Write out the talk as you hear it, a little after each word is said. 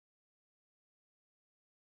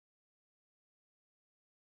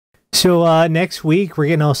So next week, we're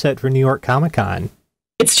getting all set for New York Comic Con.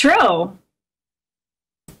 It's true.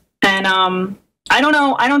 And I don't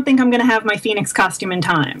know. I don't think I'm going to have my Phoenix costume in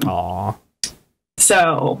time. Aw.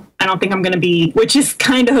 So I don't think I'm going to be, which is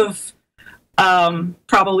kind of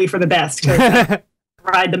probably for the best, because I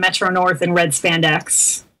ride the Metro North in red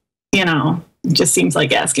spandex. You know, it just seems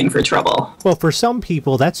like asking for trouble. Well, for some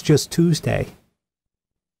people, that's just Tuesday.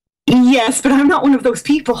 Yes, but I'm not one of those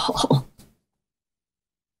people.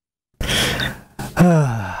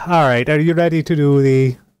 All right, are you ready to do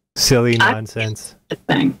the silly nonsense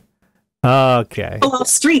thing? Okay. Pull off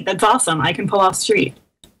street. That's awesome. I can pull off street.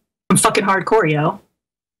 I'm fucking hardcore, yo.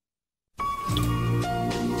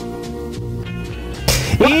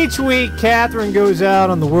 Each week, Catherine goes out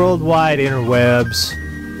on the worldwide interwebs,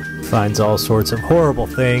 finds all sorts of horrible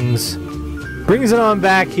things, brings it on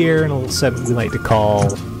back here in a little segment we like to call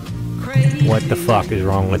 "What the Fuck Is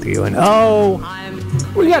Wrong With You?" And oh,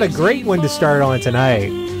 we got a great one to start on tonight,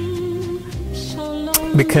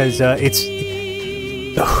 because it's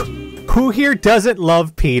who here doesn't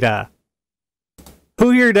love PETA?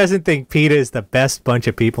 Who here doesn't think PETA is the best bunch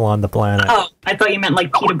of people on the planet? Oh, I thought you meant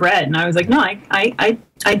like PETA bread, and I was like, no, I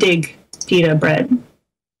dig PETA bread.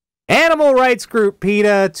 Animal rights group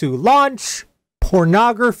PETA to launch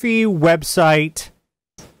pornography website.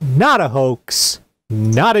 Not a hoax,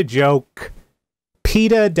 not a joke.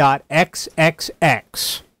 PETA.xxx.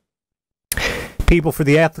 People for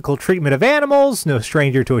the Ethical Treatment of Animals, no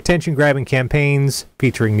stranger to attention-grabbing campaigns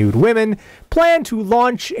featuring nude women, plan to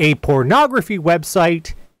launch a pornography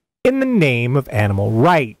website in the name of animal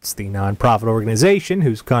rights. The nonprofit organization,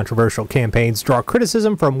 whose controversial campaigns draw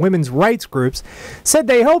criticism from women's rights groups, said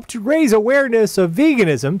they hope to raise awareness of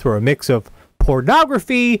veganism through a mix of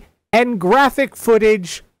pornography and graphic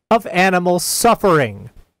footage of animal suffering.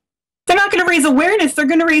 They're not going to raise awareness. They're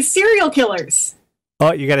going to raise serial killers.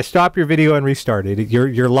 Oh, you got to stop your video and restart it.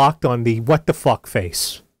 You're locked on the what the fuck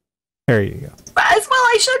face. There you go. As well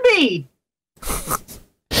I should be.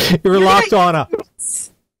 You're locked on a...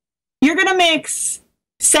 You're going to mix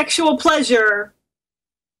sexual pleasure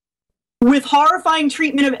with horrifying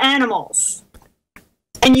treatment of animals.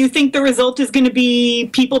 And you think the result is going to be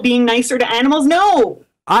people being nicer to animals? No.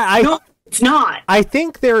 No, it's not. I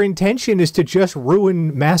think their intention is to just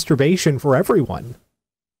ruin masturbation for everyone.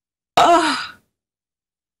 Ugh.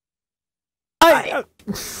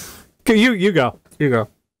 You go.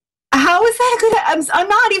 How is that a good... I'm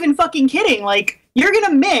not even fucking kidding. Like, you're going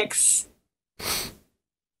to mix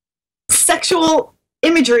sexual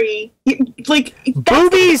imagery, like...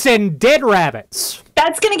 Boobies and dead rabbits.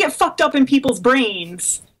 That's going to get fucked up in people's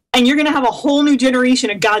brains, and you're going to have a whole new generation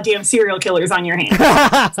of goddamn serial killers on your hands.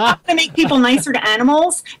 It's not going to make people nicer to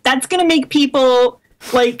animals. That's going to make people,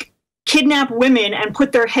 like, kidnap women and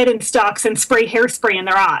put their head in stocks and spray hairspray in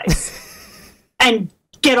their eyes. And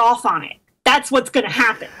get off on it. That's what's going to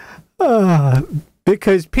happen.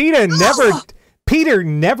 Because PETA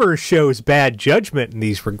never shows bad judgment in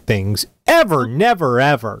these things. Ever, never,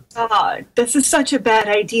 ever. God, this is such a bad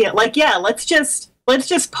idea. Like, yeah, let's just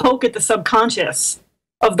poke at the subconscious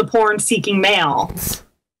of the porn-seeking male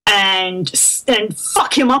and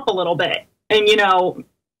fuck him up a little bit. And, you know,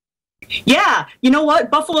 yeah, you know what?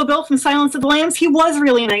 Buffalo Bill from Silence of the Lambs, he was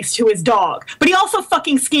really nice to his dog. But he also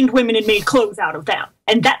fucking skinned women and made clothes out of them.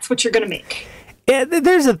 And that's what you're going to make. Yeah,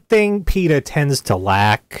 there's a thing PETA tends to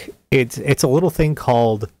lack. It's a little thing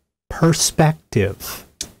called perspective.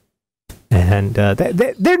 And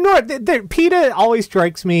PETA always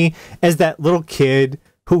strikes me as that little kid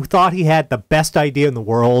who thought he had the best idea in the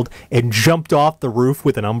world and jumped off the roof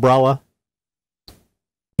with an umbrella.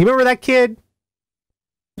 You remember that kid?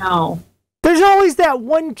 No. There's always that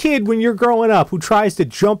one kid when you're growing up who tries to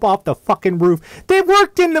jump off the fucking roof. They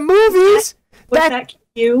worked in the movies. Was that kid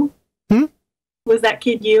you? Was that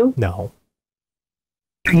kid you? No.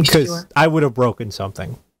 Are you because sure? I would have broken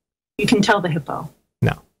something. You can tell the hippo.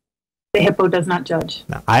 No. The hippo does not judge.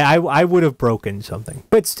 No, I would have broken something.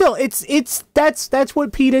 But still, that's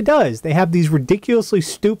what PETA does. They have these ridiculously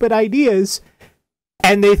stupid ideas,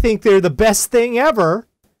 and they think they're the best thing ever.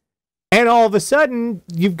 And all of a sudden,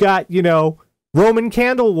 you've got, you know, Roman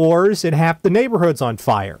candle wars and half the neighborhood's on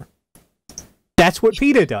fire. That's what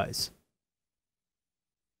PETA does.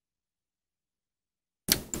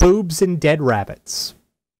 Boobs and dead rabbits.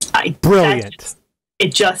 Brilliant.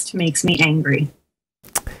 It just makes me angry.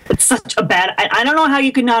 It's such a bad... I don't know how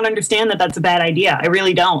you could not understand that that's a bad idea. I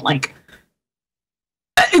really don't. Like...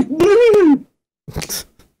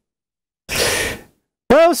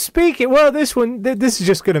 Well, this is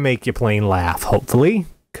just going to make you plain laugh, hopefully.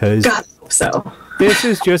 Because God, I hope so. This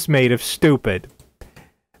is just made of stupid.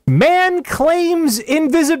 Man claims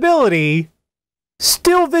invisibility,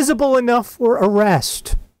 still visible enough for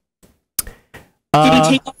arrest. Did he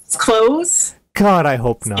take off his clothes? God, I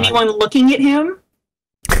hope not. Anyone looking at him?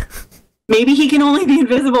 Maybe he can only be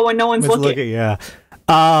invisible when no one's looking. Yeah.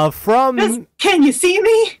 Can you see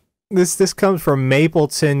me? This comes from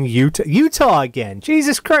Mapleton, Utah. Utah again.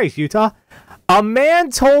 Jesus Christ, Utah. A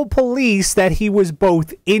man told police that he was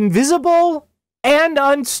both invisible and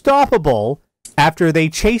unstoppable after they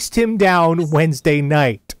chased him down Wednesday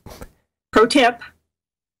night. Pro tip,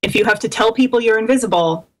 if you have to tell people you're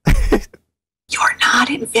invisible, you're not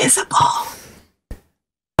invisible.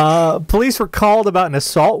 Police were called about an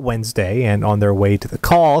assault Wednesday, and on their way to the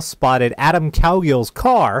call, spotted Adam Cowgill's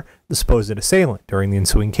car, the supposed assailant. During the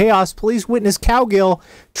ensuing chaos, police witnessed Cowgill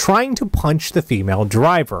trying to punch the female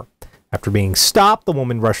driver. After being stopped, the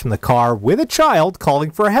woman rushed from the car with a child, calling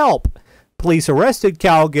for help. Police arrested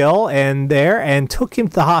Cowgill and took him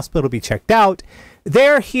to the hospital to be checked out.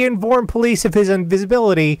 There, he informed police of his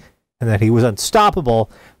invisibility and that he was unstoppable.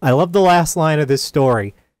 I love the last line of this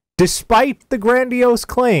story. Despite the grandiose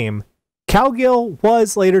claim, Cowgill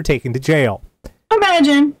was later taken to jail.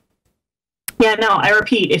 Imagine. Yeah, no, I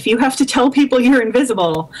repeat, if you have to tell people you're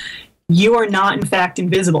invisible, you are not, in fact,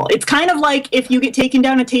 invisible. It's kind of like if you get taken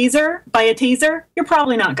down by a taser, you're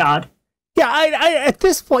probably not God. Yeah, I at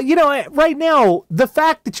this point, right now, the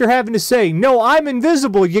fact that you're having to say, no, I'm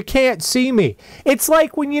invisible, you can't see me. It's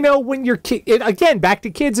like when you're again, back to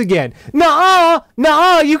kids again.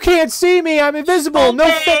 Nuh-uh, you can't see me, I'm invisible. No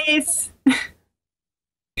face.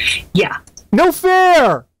 Yeah. No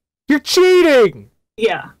fair. You're cheating.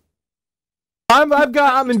 Yeah.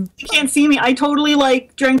 You can't see me. I totally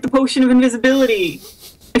drank the potion of invisibility.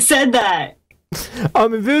 I said that.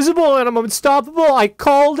 I'm invisible and I'm unstoppable. I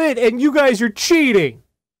called it, and you guys are cheating.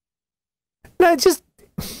 Now,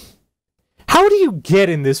 how do you get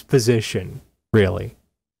in this position, really?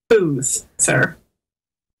 Booze, sir.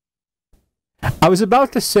 I was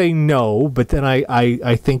about to say no, but then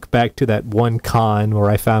I think back to that one con where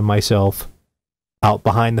I found myself out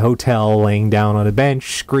behind the hotel, laying down on a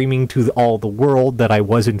bench, screaming to all the world that I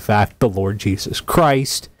was, in fact, the Lord Jesus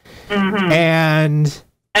Christ. Mm-hmm. And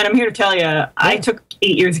I'm here to tell you, I took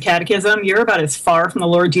 8 years of catechism. You're about as far from the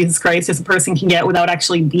Lord Jesus Christ as a person can get without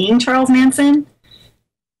actually being Charles Manson.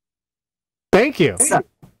 Thank you. So,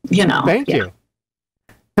 Thank you.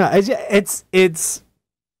 It's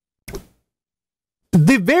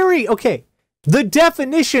the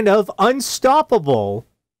definition of unstoppable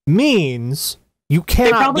means you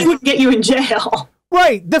cannot. They probably would get you in jail.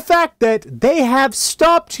 Right. The fact that they have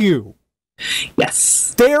stopped you.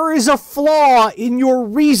 Yes. There is a flaw in your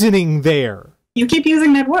reasoning there. You keep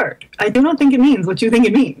using that word. I do not think it means what you think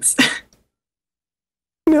it means.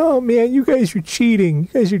 No, man, you guys are cheating.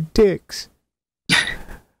 You guys are dicks.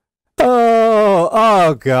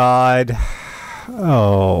 Oh, God.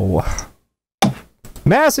 Oh.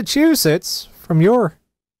 Massachusetts, from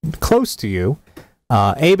close to you,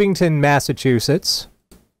 Abington, Massachusetts.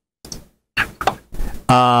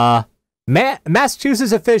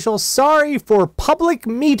 Massachusetts officials sorry for public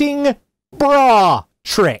meeting bra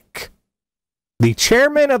trick. The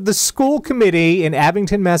chairman of the school committee in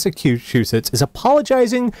Abington, Massachusetts, is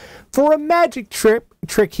apologizing for a magic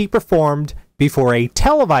trick he performed before a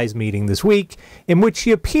televised meeting this week, in which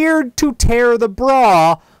he appeared to tear the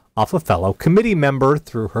bra off a fellow committee member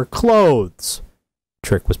through her clothes. The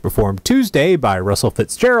trick was performed Tuesday by Russell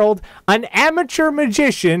Fitzgerald, an amateur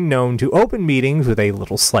magician known to open meetings with a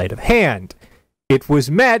little sleight of hand. It was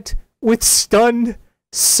met with stunned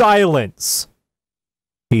silence.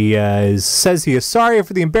 He says he is sorry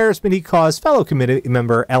for the embarrassment he caused fellow committee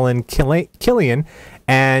member Ellen Killian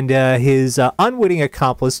and his unwitting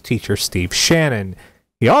accomplice, teacher Steve Shannon.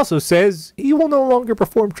 He also says he will no longer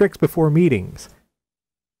perform tricks before meetings.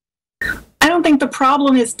 I don't think the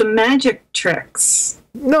problem is the magic tricks.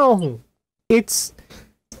 No, that's.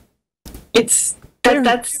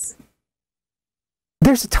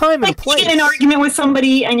 There's a time and a place. You get in an argument with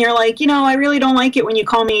somebody and you're like, I really don't like it when you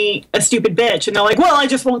call me a stupid bitch, and they're like, well, I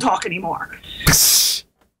just won't talk anymore.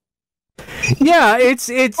 Yeah, it's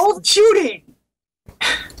old shooting.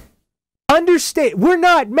 Understand, we're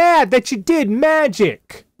not mad that you did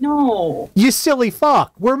magic. No. You silly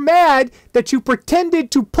fuck. We're mad that you pretended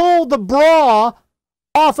to pull the bra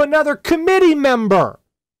off another committee member.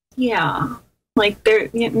 Yeah. Like, they're...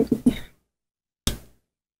 Yeah,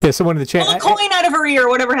 someone in the channel... Pull a coin out of her ear,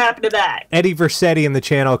 whatever happened to that. Eddie Versetti in the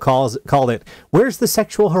channel called it, "Where's the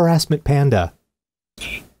sexual harassment panda?"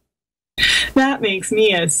 That makes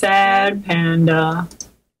me a sad panda.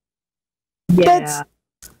 Yeah.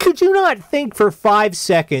 Could you not think for 5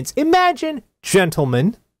 seconds? Imagine,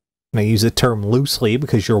 gentlemen, and I use the term loosely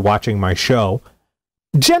because you're watching my show.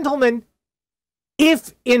 Gentlemen,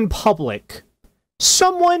 if in public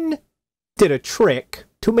someone did a trick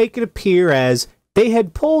to make it appear as they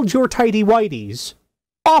had pulled your tighty whities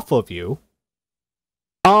off of you,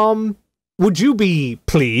 would you be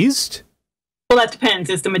pleased? Well, that depends.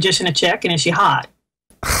 Is the magician a chick, and is she hot?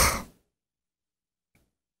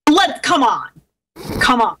 Come on.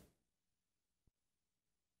 Come on.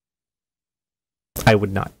 I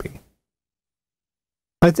would not be.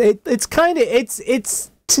 It's kind of,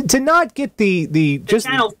 it's to not get the just...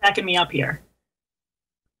 The channel's backing me up here.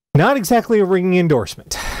 Not exactly a ringing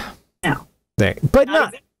endorsement. No. But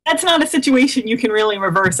not... That's not a situation you can really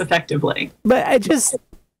reverse effectively. But I just...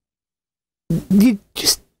 You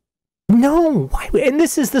just... No. Why? And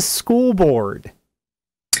this is the school board.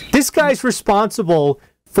 This guy's responsible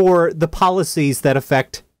for the policies that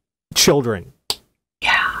affect children.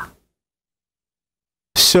 Yeah.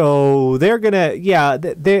 So they're gonna... Yeah,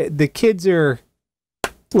 the kids are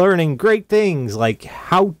learning great things like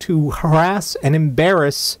how to harass and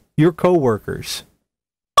embarrass your coworkers.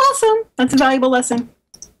 Awesome. That's a valuable lesson.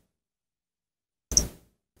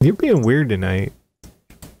 You're being weird tonight.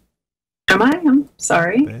 Am I? I'm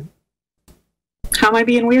sorry. How am I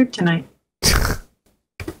being weird tonight?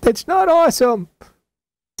 That's not awesome.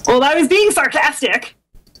 Well, I was being sarcastic.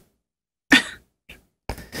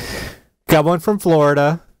 Got one from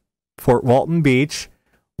Florida, Fort Walton Beach.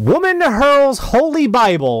 Woman hurls Holy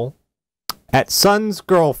Bible at son's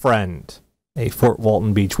girlfriend. A Fort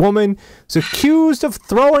Walton Beach woman is accused of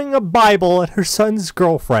throwing a Bible at her son's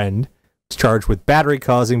girlfriend. Was charged with battery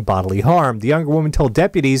causing bodily harm. The younger woman told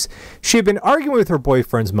deputies she had been arguing with her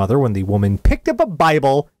boyfriend's mother when the woman picked up a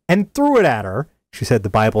Bible and threw it at her. She said the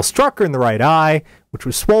Bible struck her in the right eye, which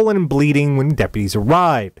was swollen and bleeding when deputies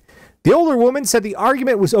arrived. The older woman said the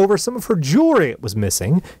argument was over some of her jewelry that was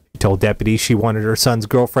missing. She told deputies she wanted her son's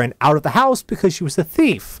girlfriend out of the house because she was a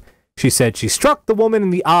thief. She said she struck the woman in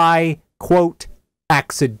the eye, quote,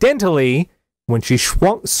 accidentally, when she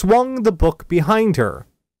swung the book behind her.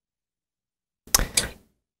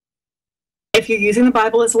 If you're using the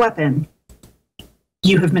Bible as a weapon,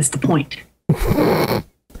 you have missed the point.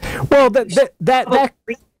 Well,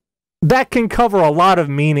 that can cover a lot of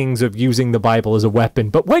meanings of using the Bible as a weapon,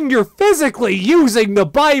 but when you're physically using the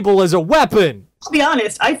Bible as a weapon... I'll be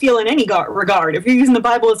honest, I feel in any regard, if you're using the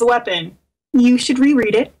Bible as a weapon, you should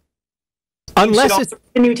reread it. Unless it's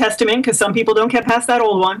the New Testament, because some people don't get past that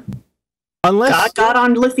old one. Unless God got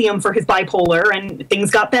on lithium for his bipolar, and things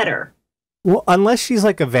got better. Well, unless she's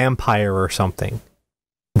like a vampire or something,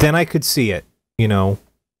 then I could see it, you know.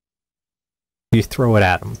 You throw it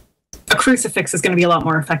at him. A crucifix is going to be a lot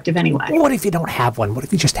more effective anyway. What if you don't have one? What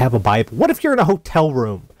if you just have a Bible? What if you're in a hotel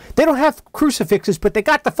room? They don't have crucifixes, but they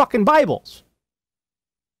got the fucking Bibles.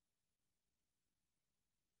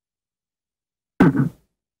 Mm-mm.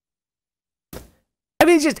 I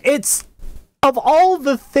mean, it's of all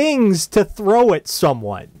the things to throw at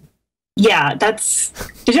someone. Yeah, that's...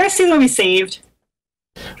 Did you ever see the movie Saved?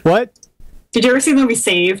 What? Did you ever see the movie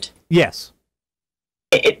Saved? Yes.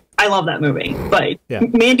 I love that movie, but yeah.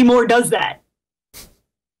 Mandy Moore does that.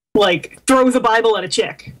 Like, throws a Bible at a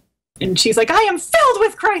chick. And she's like, I am filled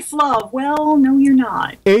with Christ's love. Well, no, you're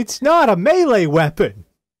not. It's not a melee weapon.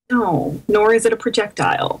 No, nor is it a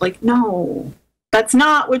projectile. Like, no. That's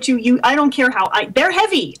not what you use. I don't care how... they're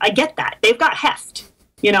heavy. I get that. They've got heft.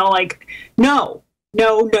 You know, like, no.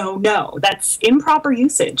 No, no, no. That's improper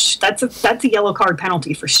usage. That's a yellow card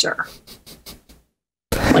penalty for sure.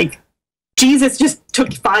 Like, Jesus just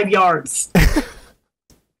took 5 yards.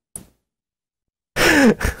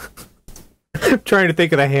 I'm trying to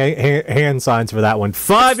think of the hand signs for that one.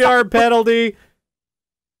 5-yard penalty.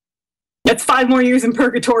 That's 5 more years in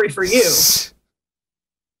purgatory for you.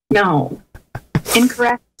 No.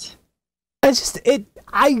 Incorrect. It's just,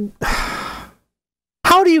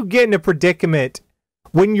 how do you get in a predicament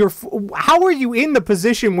when how are you in the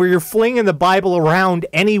position where you're flinging the Bible around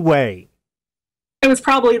anyway? It was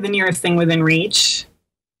probably the nearest thing within reach.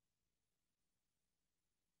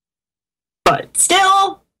 But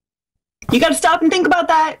still, you gotta stop and think about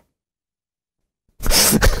that.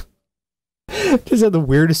 Just had the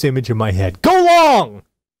weirdest image in my head. Go long!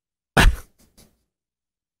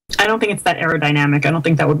 I don't think it's that aerodynamic. I don't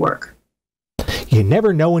think that would work. You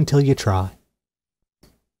never know until you try.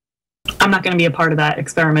 I'm not going to be a part of that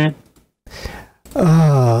experiment.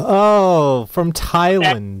 From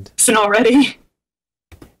Thailand. That's already.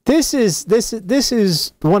 This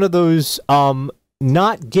is one of those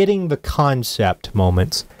not getting the concept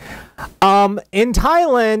moments. In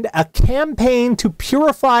Thailand, a campaign to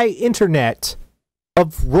purify internet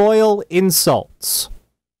of royal insults.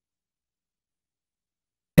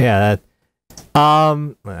 Yeah, I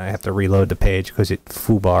have to reload the page because it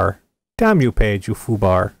foobar. Damn you, page, you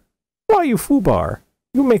foobar. Why you foobar?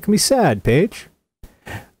 You make me sad, page.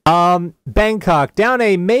 Bangkok, down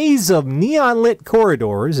a maze of neon-lit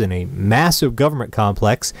corridors in a massive government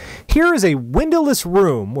complex, here is a windowless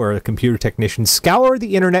room where computer technicians scour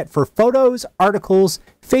the internet for photos, articles,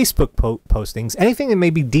 Facebook postings, anything that may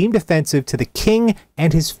be deemed offensive to the king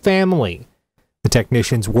and his family. The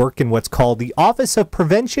technicians work in what's called the Office of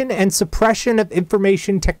Prevention and Suppression of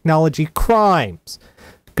Information Technology Crimes.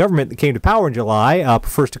 The government that came to power in July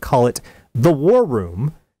prefers to call it the War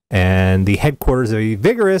Room, and the headquarters of a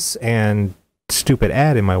vigorous and stupid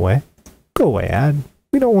ad in my way. Go away, ad.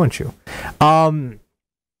 We don't want you.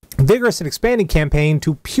 Vigorous and expanding campaign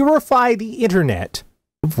to purify the internet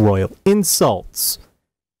of royal insults.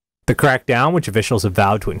 The crackdown, which officials have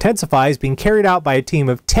vowed to intensify, is being carried out by a team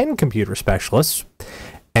of 10 computer specialists,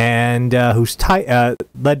 and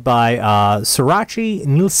led by Surachi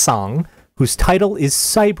Nilsang, whose title is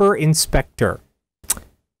Cyber Inspector.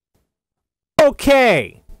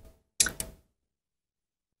 Okay.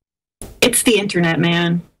 It's the internet,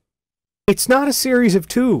 man. It's not a series of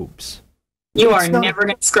tubes. You are never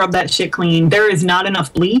going to scrub that shit clean. There is not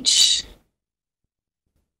enough bleach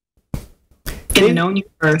in the known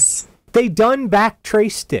universe. They done back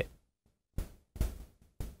traced it.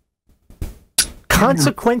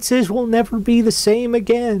 Consequences will never be the same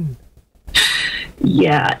again.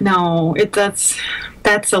 Yeah, no, that's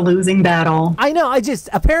a losing battle. I know.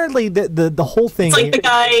 Apparently the whole thing. It's like the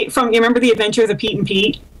guy from, you remember The Adventures of Pete and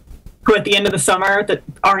Pete, who at the end of the summer, that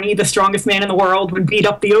Arnie, the strongest man in the world, would beat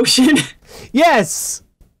up the ocean. Yes,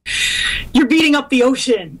 you're beating up the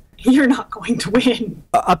ocean. You're not going to win.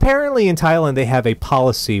 Apparently, in Thailand, they have a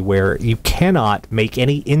policy where you cannot make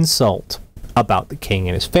any insult about the king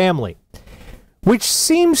and his family, which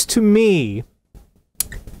seems to me,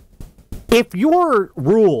 if your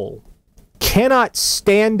rule cannot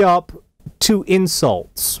stand up to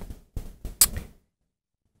insults.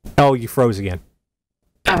 Oh, you froze again.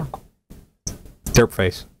 Oh. Derp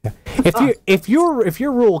face. Yeah. If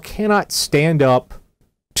your rule cannot stand up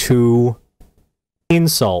to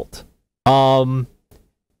insult,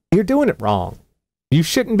 you're doing it wrong. You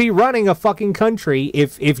shouldn't be running a fucking country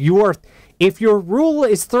if your rule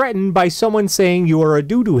is threatened by someone saying you are a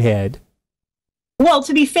doo-doo head. Well,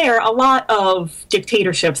 to be fair, a lot of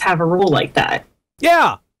dictatorships have a rule like that.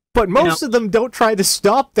 Yeah, but most of them don't try to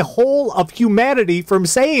stop the whole of humanity from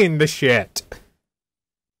saying the shit.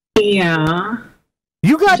 Yeah.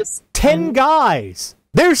 You got 10 guys.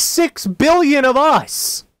 There's 6 billion of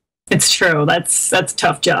us. It's true. That's a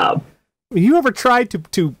tough job. You ever tried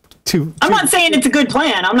to I'm not saying it's a good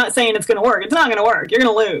plan. I'm not saying it's going to work. It's not going to work. You're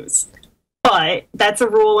going to lose. But that's a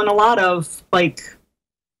rule in a lot of, like,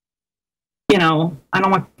 I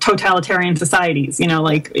don't want totalitarian societies.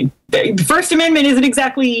 The First Amendment isn't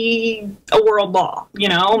exactly a world law.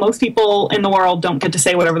 Most people in the world don't get to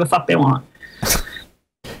say whatever the fuck they want.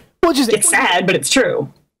 Well, it's sad, but it's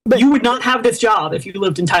true. But you would not have this job if you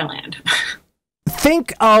lived in Thailand.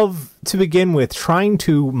 Think of, to begin with, trying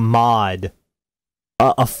to mod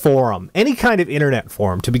a forum, any kind of internet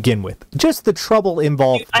forum to begin with. Just the trouble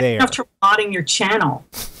involved there. I have trouble modding your channel.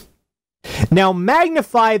 Now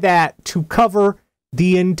magnify that to cover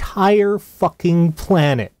the entire fucking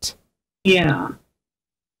planet. Yeah.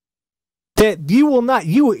 That you will not,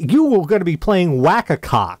 you will going to be playing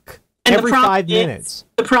whack-a-cock every 5 minutes.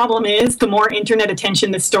 The problem is, the more internet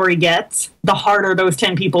attention this story gets, the harder those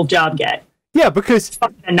 10 people's job get. Yeah, because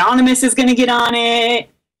Anonymous is going to get on it,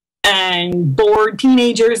 and bored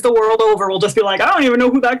teenagers the world over will just be like, I don't even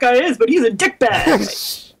know who that guy is, but he's a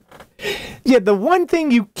dickbag. Yeah, the one thing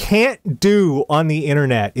you can't do on the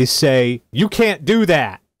internet is say, you can't do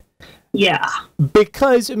that. Yeah.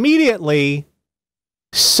 Because immediately,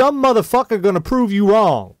 some motherfucker going to prove you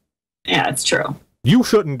wrong. Yeah, it's true. You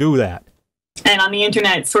shouldn't do that. And on the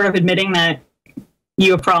internet, sort of admitting that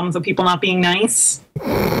you have problems with people not being nice.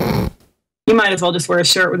 You might as well just wear a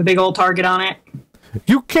shirt with a big old target on it.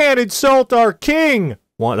 You can't insult our king!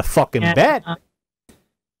 Want to fucking bet?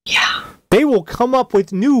 Yeah. They will come up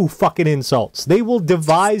with new fucking insults. They will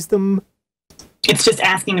devise them. It's just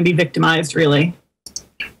asking to be victimized, really.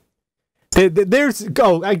 I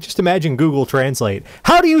just imagine Google Translate.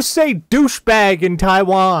 How do you say douchebag in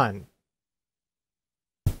Taiwan?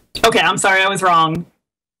 Okay, I'm sorry, I was wrong.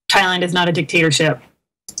 Thailand is not a dictatorship.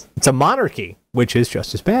 It's a monarchy, which is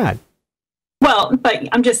just as bad. Well, but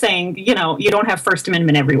I'm just saying, you don't have First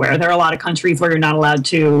Amendment everywhere. There are a lot of countries where you're not allowed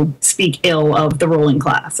to speak ill of the ruling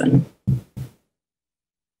class, and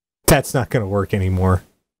that's not going to work anymore.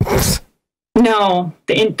 No,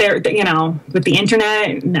 you know, with the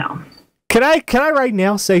internet, no. Can I right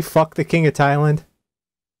now say fuck the King of Thailand?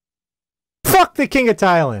 Fuck the King of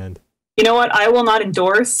Thailand. You know what? I will not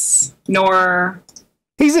endorse nor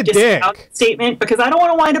he's a dick statement because I don't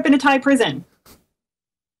want to wind up in a Thai prison.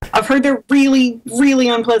 I've heard they're really, really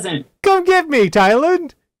unpleasant. Come get me,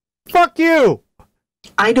 Thailand. Fuck you.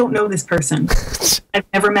 I don't know this person. I've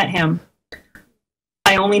never met him.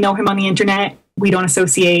 I only know him on the internet. We don't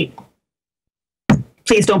associate.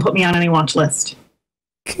 Please don't put me on any watch list.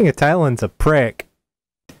 King of Thailand's a prick.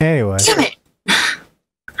 Anyway. Damn it.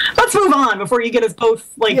 Let's move on before you get us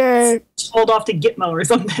both, like, hauled off to Gitmo or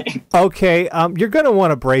something. Okay, you're going to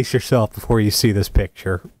want to brace yourself before you see this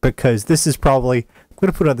picture, because this is probably, I'm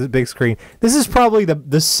going to put it on the big screen, this is probably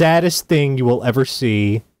the saddest thing you will ever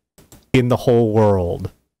see in the whole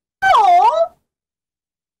world. Aww!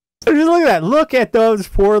 Just look at that. Look at those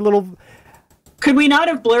poor little... Could we not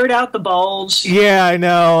have blurred out the bulge? Yeah, I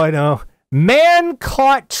know. Man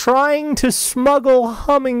caught trying to smuggle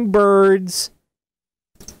hummingbirds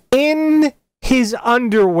in his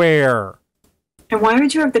underwear. And why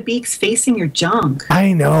would you have the beaks facing your junk?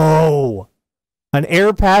 I know. An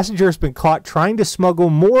air passenger has been caught trying to smuggle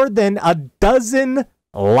more than a dozen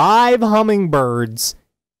live hummingbirds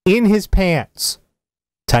in his pants.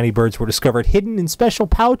 Tiny birds were discovered hidden in special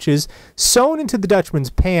pouches sewn into the Dutchman's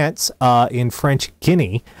pants in French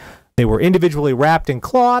Guinea. They were individually wrapped in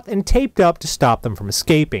cloth and taped up to stop them from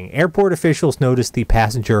escaping. Airport officials noticed the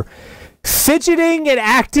passenger fidgeting and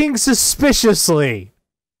acting suspiciously.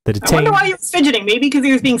 I wonder why he was fidgeting. Maybe because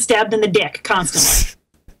he was being stabbed in the dick constantly.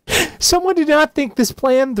 Someone did not think this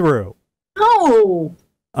plan through. No.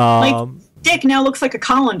 Like, dick now looks like a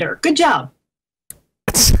colander. Good job.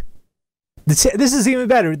 This is even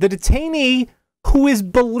better. The detainee, who is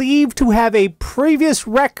believed to have a previous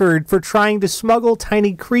record for trying to smuggle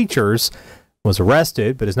tiny creatures, was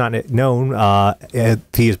arrested, but is not known if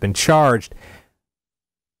he has been charged.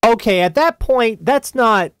 Okay, at that point, that's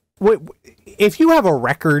not... If you have a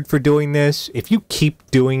record for doing this, if you keep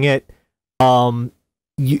doing it,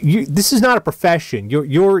 this is not a profession.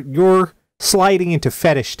 You're sliding into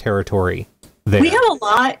fetish territory. There. We have a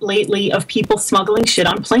lot lately of people smuggling shit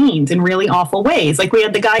on planes in really awful ways. Like, we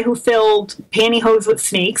had the guy who filled pantyhose with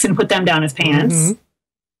snakes and put them down his pants. Mm-hmm.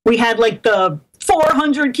 We had, like, the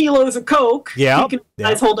 400 kilos of coke. Yeah.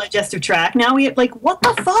 His whole digestive tract. Now we have, like, what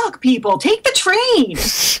the fuck, people? Take the train!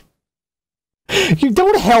 You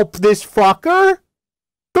don't help this fucker!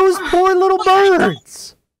 Those poor little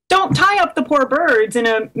birds! Don't tie up the poor birds in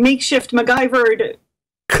a makeshift MacGyvered...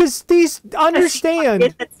 Because these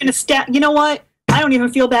understand. That's gonna stab. You know what? I don't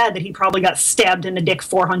even feel bad that he probably got stabbed in the dick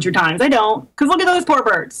 400 times. I don't. Because look at those poor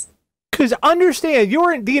birds. Because understand,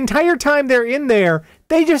 the entire time they're in there,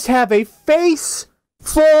 they just have a face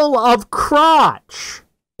full of crotch.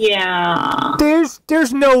 Yeah.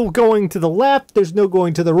 There's no going to the left. There's no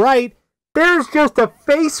going to the right. There's just a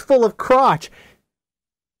face full of crotch.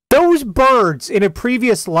 Those birds in a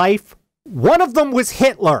previous life, one of them was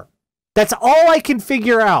Hitler. That's all I can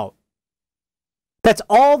figure out. That's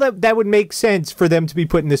all that would make sense for them to be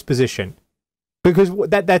put in this position. Because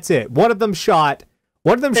that's it. One of them shot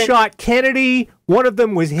Kennedy. One of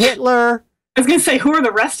them was Hitler. I was going to say, who are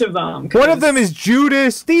the rest of them? One of them is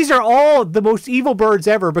Judas. These are all the most evil birds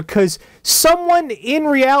ever because someone in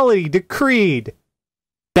reality decreed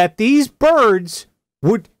that these birds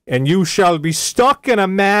would, and you shall be stuck in a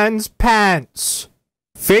man's pants,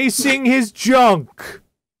 facing his junk.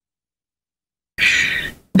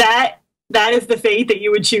 That is the fate that you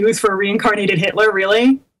would choose for a reincarnated Hitler,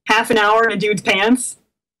 really? Half an hour in a dude's pants?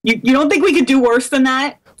 You don't think we could do worse than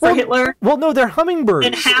that for Hitler? Well, no, they're hummingbirds.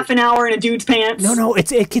 And half an hour in a dude's pants? No,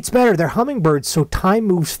 it gets better. They're hummingbirds, so time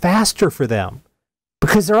moves faster for them.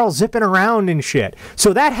 Because they're all zipping around and shit.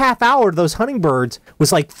 So that half hour of those hummingbirds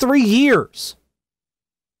was like 3 years.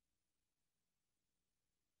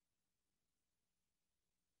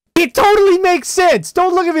 It totally makes sense.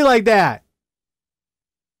 Don't look at me like that.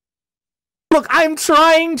 Look, I'm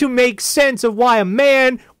trying to make sense of why a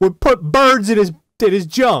man would put birds in his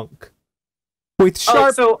junk. With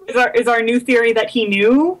sharp... Oh, so is our new theory that he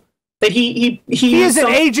knew? That he is an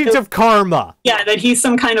agent of karma. Yeah, that he's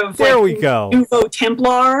some kind of there we go. Nouveau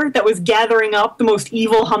Templar that was gathering up the most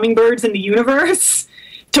evil hummingbirds in the universe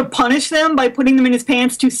to punish them by putting them in his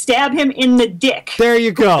pants to stab him in the dick. There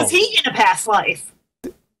you go. Was he in a past life?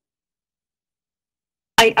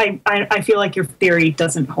 I feel like your theory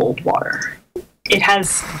doesn't hold water. It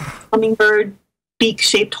has hummingbird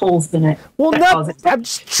beak-shaped holes in it. Well, no, I'm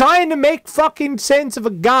just trying to make fucking sense of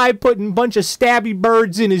a guy putting a bunch of stabby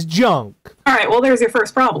birds in his junk. All right, well, there's your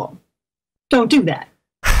first problem. Don't do that.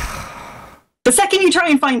 The second you try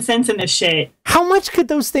and find sense in this shit, how much could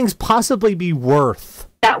those things possibly be worth?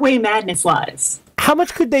 that way madness lies. How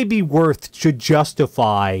much could they be worth to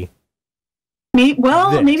justify? Maybe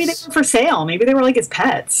they this? were for sale. Maybe they were like his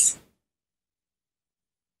pets.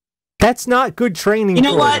 That's not good training. You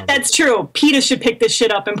know for what? them. That's true. PETA should pick this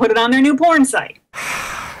shit up and put it on their new porn site.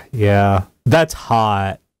 Yeah, that's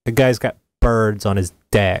hot. The guy's got birds on his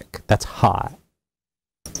deck. That's hot.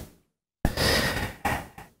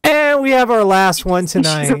 And we have our last one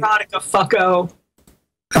tonight. She's erotica fucko.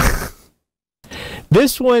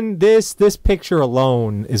 This one, this picture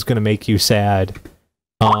alone is going to make you sad.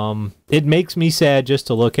 It makes me sad just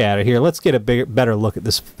to look at it. Here, let's get a better look at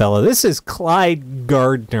this fella. This is Clyde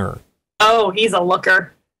Gardner. Oh, he's a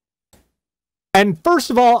looker. And first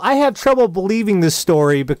of all, I have trouble believing this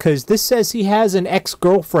story because this says he has an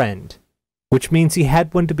ex-girlfriend, which means he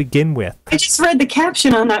had one to begin with. I just read the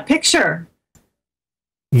caption on that picture.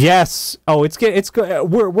 Yes. Oh,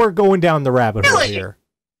 we're going down the rabbit hole here.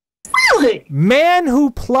 Really? Man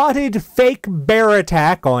who plotted fake bear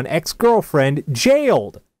attack on ex-girlfriend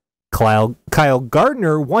jailed. Kyle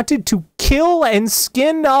Gardner wanted to kill and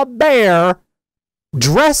skin a bear,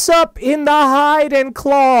 dress up in the hide and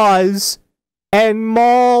claws, and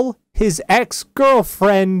maul his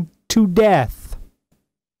ex-girlfriend to death.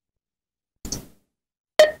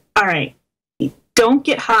 All right. Don't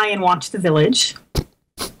get high and watch The Village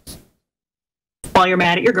while you're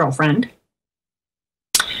mad at your girlfriend.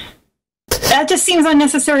 That just seems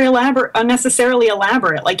unnecessarily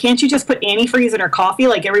elaborate. Like, can't you just put antifreeze in her coffee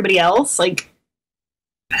like everybody else? Like,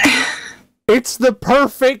 it's the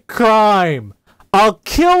perfect crime. I'll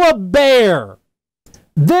kill a bear.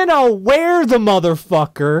 Then I'll wear the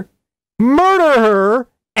motherfucker, murder her,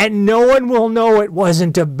 and no one will know it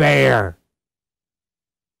wasn't a bear.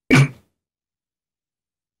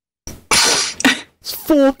 It's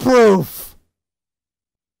foolproof.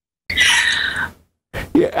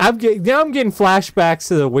 Yeah, I'm getting flashbacks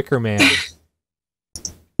to the Wicker Man.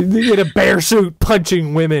 In a bear suit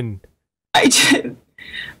punching women.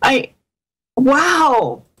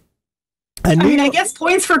 Wow. I guess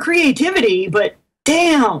points for creativity, but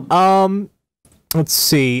damn. Let's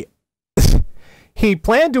see. He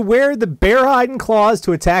planned to wear the bear hide and claws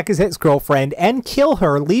to attack his ex-girlfriend and kill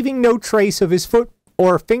her, leaving no trace of his foot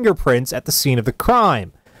or fingerprints at the scene of the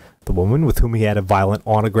crime. The woman with whom he had a violent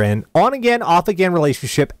on-again, off-again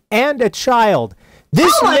relationship and a child.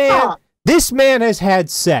 This man has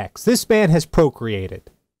had sex. This man has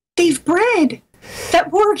procreated. They've bred.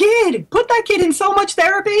 That poor kid. Put that kid in so much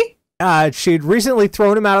therapy. She'd recently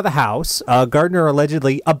thrown him out of the house. Gardner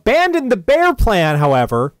allegedly abandoned the bear plan,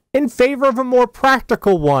 however, in favor of a more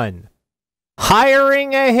practical one.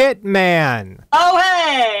 Hiring a hitman. Oh,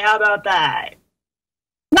 hey, how about that?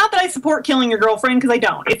 Not that I support killing your girlfriend, because I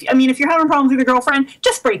don't. If you're having problems with your girlfriend,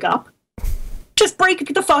 just break up. Just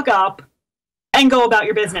break the fuck up and go about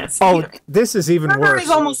your business. Oh, this is even murder worse. Is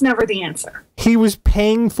almost never the answer. He was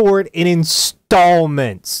paying for it in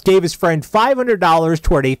installments. Gave his friend $500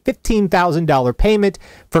 toward a $15,000 payment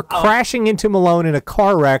for crashing into Malone in a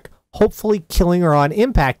car wreck, hopefully killing her on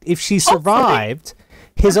impact. If she survived,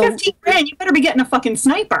 his $15,000, you better be getting a fucking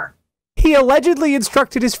sniper. He allegedly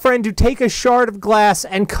instructed his friend to take a shard of glass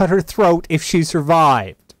and cut her throat if she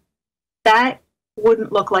survived. That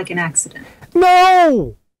wouldn't look like an accident.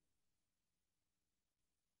 No!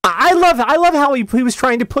 I love how he was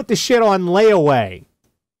trying to put the shit on layaway.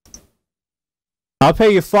 I'll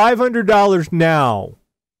pay you $500 now.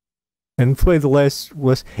 And play the list.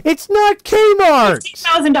 It's not Kmart!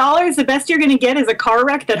 $15,000, the best you're going to get is a car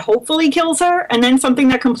wreck that hopefully kills her, and then something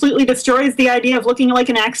that completely destroys the idea of looking like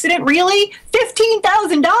an accident? Really?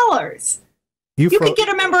 $15,000! You could get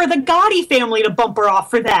a member of the Gotti family to bump her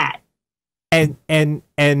off for that. And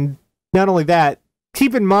not only that,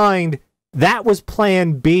 keep in mind, that was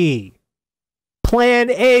plan B.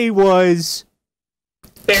 Plan A was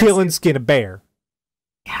kill and skin a bear.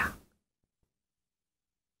 Yeah.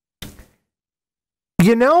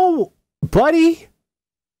 You know, buddy,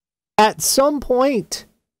 at some point,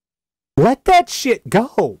 let that shit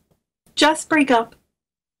go. Just break up.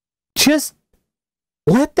 Just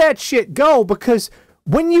let that shit go, because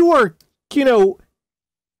when you are,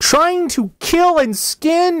 trying to kill and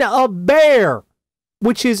skin a bear,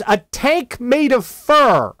 which is a tank made of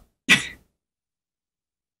fur,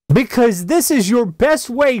 because this is your best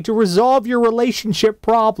way to resolve your relationship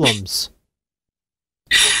problems.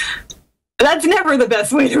 That's never the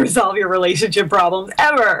best way to resolve your relationship problems,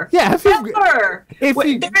 ever. Yeah, ever.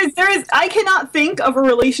 I cannot think of a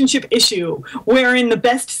relationship issue wherein the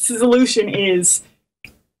best solution is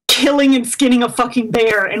killing and skinning a fucking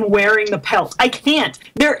bear and wearing the pelt. I can't.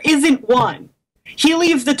 There isn't one. He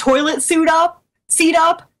leaves the toilet seat up?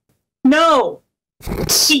 No.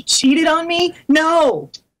 He cheated on me?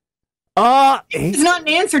 No. It's not an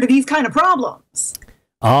answer to these kind of problems.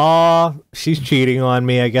 She's cheating on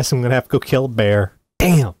me. I guess I'm gonna have to go kill a bear.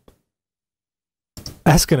 Damn.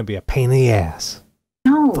 That's gonna be a pain in the ass.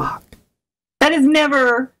 No. Fuck. That is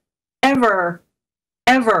never, ever,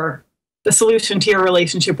 ever the solution to your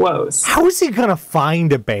relationship woes. How is he gonna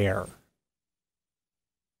find a bear?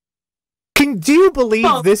 Do you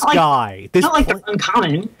believe this guy? This not like they're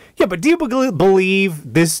uncommon. Yeah, but do you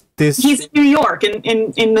believe this? He's in New York,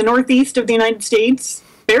 in the northeast of the United States.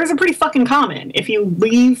 Bears are pretty fucking common. If you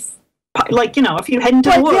leave, like, you know, if you head into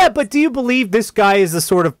the woods. Yeah, but do you believe this guy is the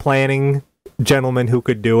sort of planning gentleman who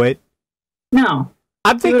could do it? No.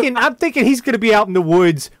 I'm thinking he's going to be out in the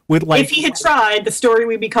woods with, like... If he had tried, the story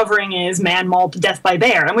we'd be covering is man mauled to death by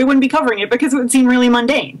bear, and we wouldn't be covering it because it would seem really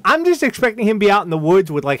mundane. I'm just expecting him to be out in the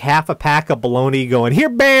woods with, like, half a pack of bologna going, here,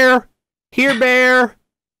 bear, bear,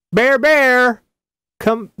 bear,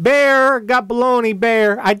 come, bear, got bologna,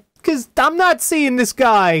 bear. Because I'm not seeing this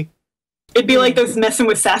guy. It'd be like those messing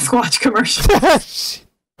with Sasquatch commercials.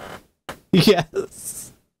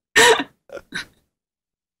 Yes.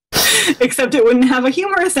 Except it wouldn't have a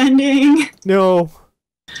humorous ending. No.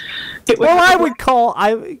 Am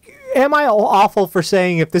I awful for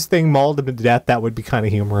saying if this thing mauled him to death, that would be kind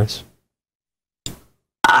of humorous?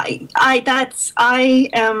 I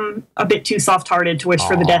am a bit too soft-hearted to wish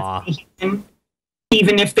for the death of a human,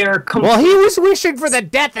 even if they're... Well, he was wishing for the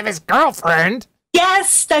death of his girlfriend.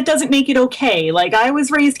 Yes, that doesn't make it okay. Like, I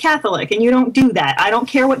was raised Catholic, and you don't do that. I don't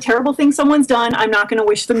care what terrible thing someone's done. I'm not going to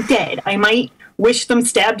wish them dead. I might wish them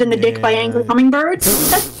stabbed in the dick by angry hummingbirds.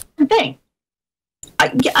 That's a different thing.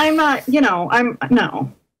 I'm not, no.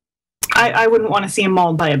 I wouldn't want to see him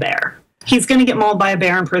mauled by a bear. He's going to get mauled by a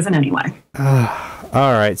bear in prison anyway.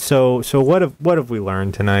 All right, so what have we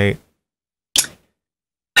learned tonight?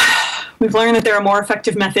 We've learned that there are more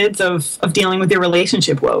effective methods of dealing with your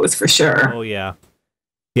relationship woes, for sure. Oh, yeah.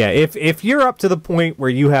 Yeah, if you're up to the point where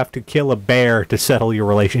you have to kill a bear to settle your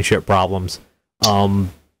relationship problems,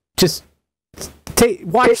 just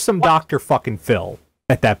watch some Dr. fucking Phil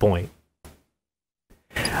at that point.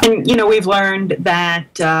 And, we've learned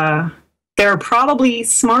that there are probably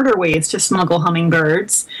smarter ways to smuggle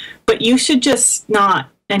hummingbirds, but you should just not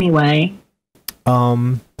anyway.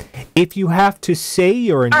 If you have to say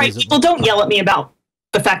you're invisible... All right, people, don't yell at me about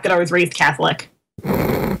the fact that I was raised Catholic.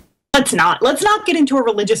 Let's not get into a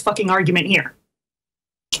religious fucking argument here.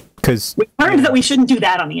 Because we learned that we shouldn't do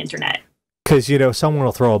that on the internet. Because, someone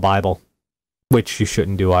will throw a Bible, which you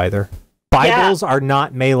shouldn't do either. Bibles are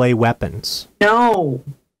not melee weapons. No.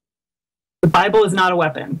 The Bible is not a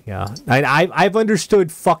weapon. Yeah. I've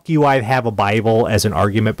understood fuck you, I have a Bible as an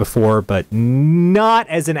argument before, but not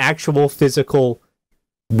as an actual physical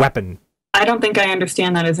weapon. I don't think I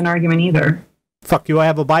understand that as an argument either. Fuck you, I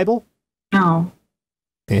have a Bible? No.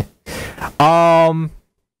 Yeah.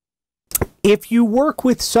 If you work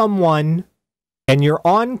with someone and you're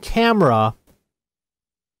on camera,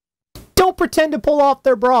 don't pretend to pull off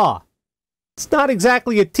their bra. It's not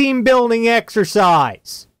exactly a team building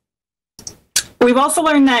exercise. We've also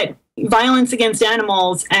learned that violence against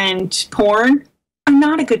animals and porn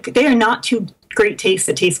are they are not two great tastes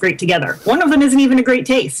that taste great together. One of them isn't even a great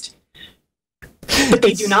taste. But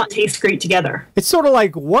they do not taste great together. It's sort of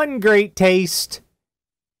like one great taste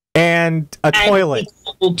and a toilet.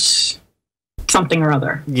 Something or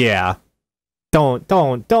other. Yeah.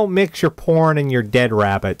 Don't mix your porn and your dead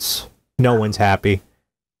rabbits. No one's happy.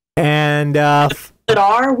 And that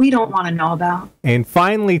we don't want to know about. And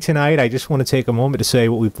finally tonight, I just want to take a moment to say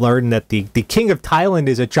what we've learned, that the king of Thailand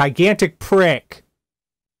is a gigantic prick.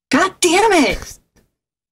 God damn it!